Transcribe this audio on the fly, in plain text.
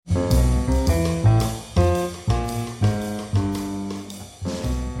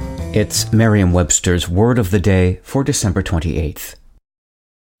It's Merriam-Webster's Word of the Day for December 28th.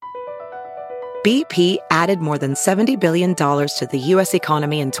 BP added more than $70 billion to the U.S.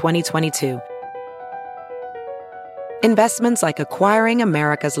 economy in 2022. Investments like acquiring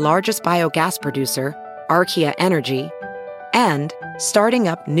America's largest biogas producer, Archaea Energy, and starting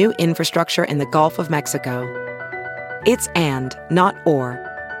up new infrastructure in the Gulf of Mexico. It's and, not or.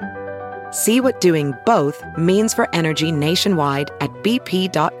 See what doing both means for energy nationwide at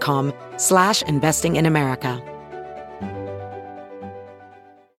bp.com/investing in America.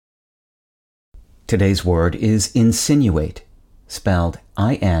 Today's word is insinuate, spelled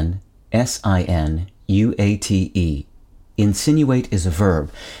I-N-S-I-N-U-A-T-E. Insinuate is a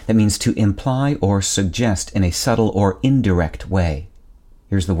verb that means to imply or suggest in a subtle or indirect way.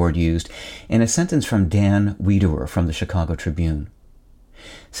 Here's the word used in a sentence from Dan Wiederer from the Chicago Tribune.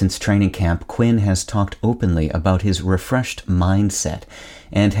 Since training camp, Quinn has talked openly about his refreshed mindset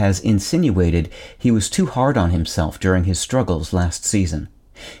and has insinuated he was too hard on himself during his struggles last season.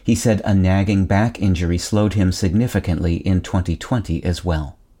 He said a nagging back injury slowed him significantly in 2020 as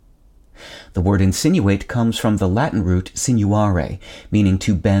well. The word insinuate comes from the Latin root sinuare, meaning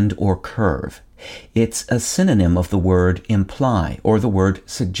to bend or curve. It's a synonym of the word imply or the word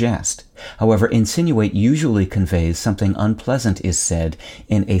suggest. However, insinuate usually conveys something unpleasant is said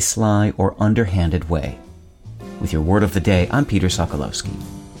in a sly or underhanded way. With your Word of the Day, I'm Peter Sokolowski.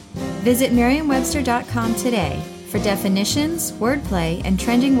 Visit Merriam-Webster.com today for definitions, wordplay, and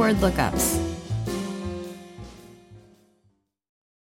trending word lookups.